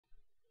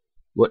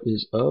What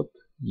is up,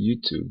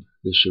 YouTube?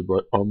 This is your boy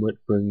Armaret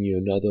bringing you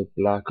another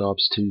Black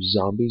Ops 2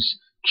 Zombies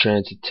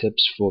transit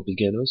tips for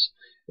beginners.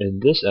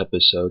 In this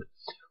episode,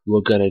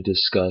 we're going to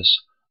discuss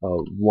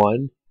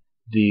one,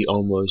 the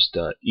almost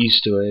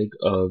Easter egg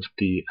of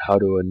the how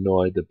to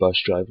annoy the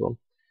bus driver,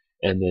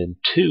 and then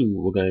two,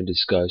 we're going to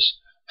discuss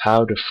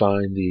how to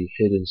find the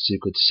hidden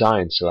secret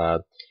science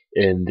lab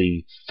in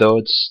the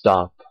third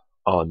stop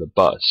on the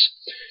bus.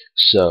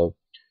 So,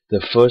 the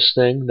first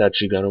thing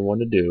that you're going to want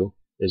to do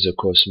is of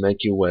course make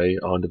your way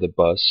onto the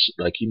bus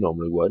like you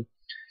normally would,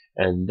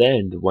 and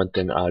then the one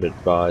thing I'd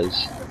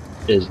advise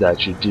is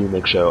that you do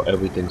make sure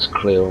everything's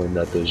clear and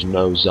that there's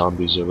no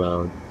zombies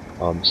around,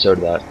 so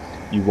that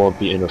you won't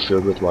be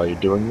interfered with while you're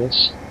doing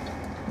this.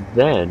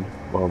 Then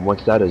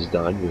once that is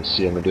done, you'll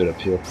see I'm going to do it up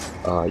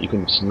here, you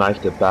can just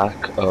knife the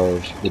back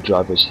of the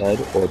driver's head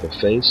or the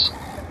face,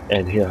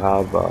 and he'll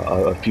have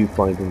a few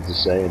funny things to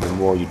say, and the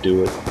more you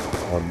do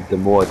it, the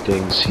more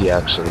things he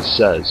actually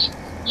says.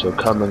 So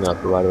coming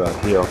up right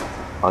around here,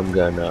 I'm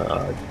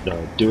gonna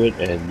do it,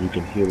 and you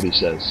can hear what he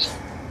says.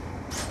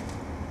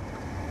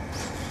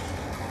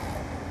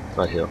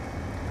 Right here.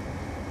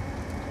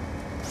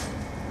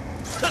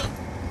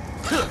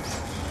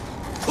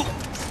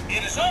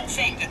 It is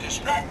unsafe to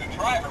distract the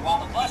driver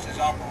while the bus is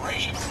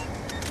operational.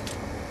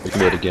 We can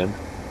do it again.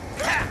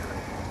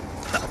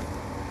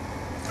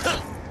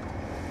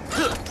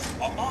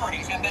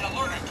 Authorities have been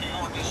alerted to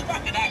your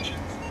distracted actions.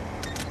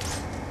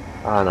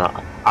 I don't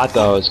know. I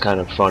thought it was kind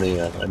of funny,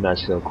 a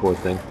nice little cool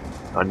thing.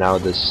 Now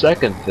the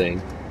second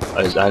thing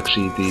is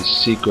actually the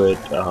secret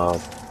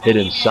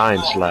hidden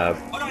science lab.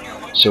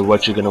 So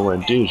what you're going to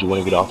want to do is you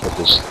want to get off at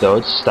this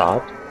third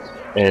stop,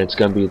 and it's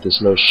going to be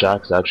this little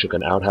shack. It's actually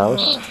an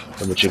outhouse,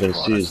 and what you're going to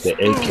see is the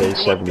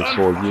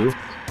AK-74U.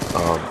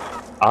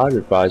 I'd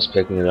advise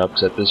picking it up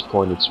because at this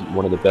point it's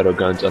one of the better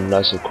guns,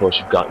 unless of course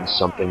you've gotten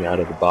something out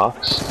of the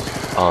box.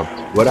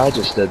 What I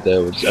just did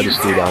there was I just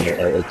threw down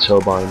a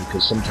turbine,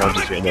 because sometimes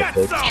if you're in a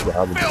pitch, what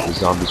happens is the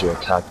zombies will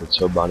attack the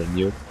turbine and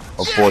you.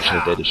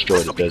 Unfortunately, they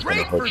destroyed it. There's going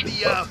to hurt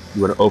you. But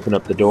you want to open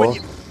up the door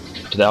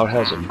to the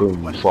outhouse, and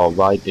boom, you fall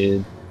right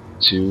in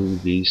to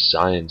the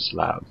science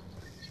lab.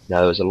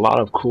 Now there's a lot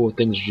of cool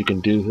things you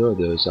can do here.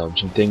 There's some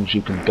things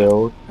you can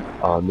build.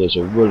 There's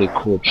a really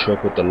cool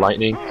trick with the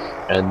lightning,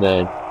 and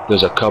then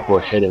there's a couple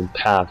of hidden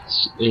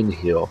paths in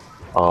here.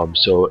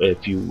 So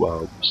if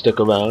you stick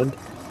around,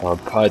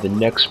 probably the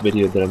next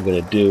video that I'm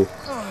going to do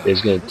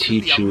is going to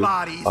teach you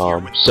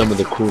some of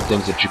the cool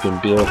things that you can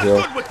build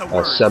here,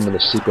 some of the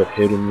secret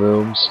hidden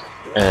rooms,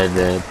 and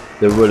then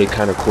the really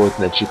kind of cool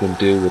thing that you can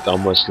do with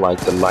almost like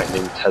the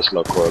lightning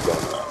Tesla coil going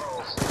on.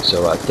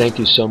 So thank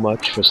you so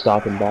much for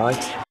stopping by.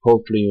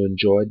 Hopefully you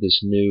enjoyed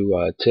this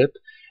new tip,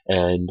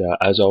 and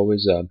as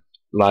always,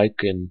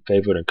 like and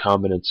favorite and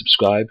comment and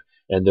subscribe,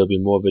 and there'll be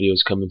more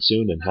videos coming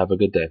soon, and have a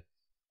good day.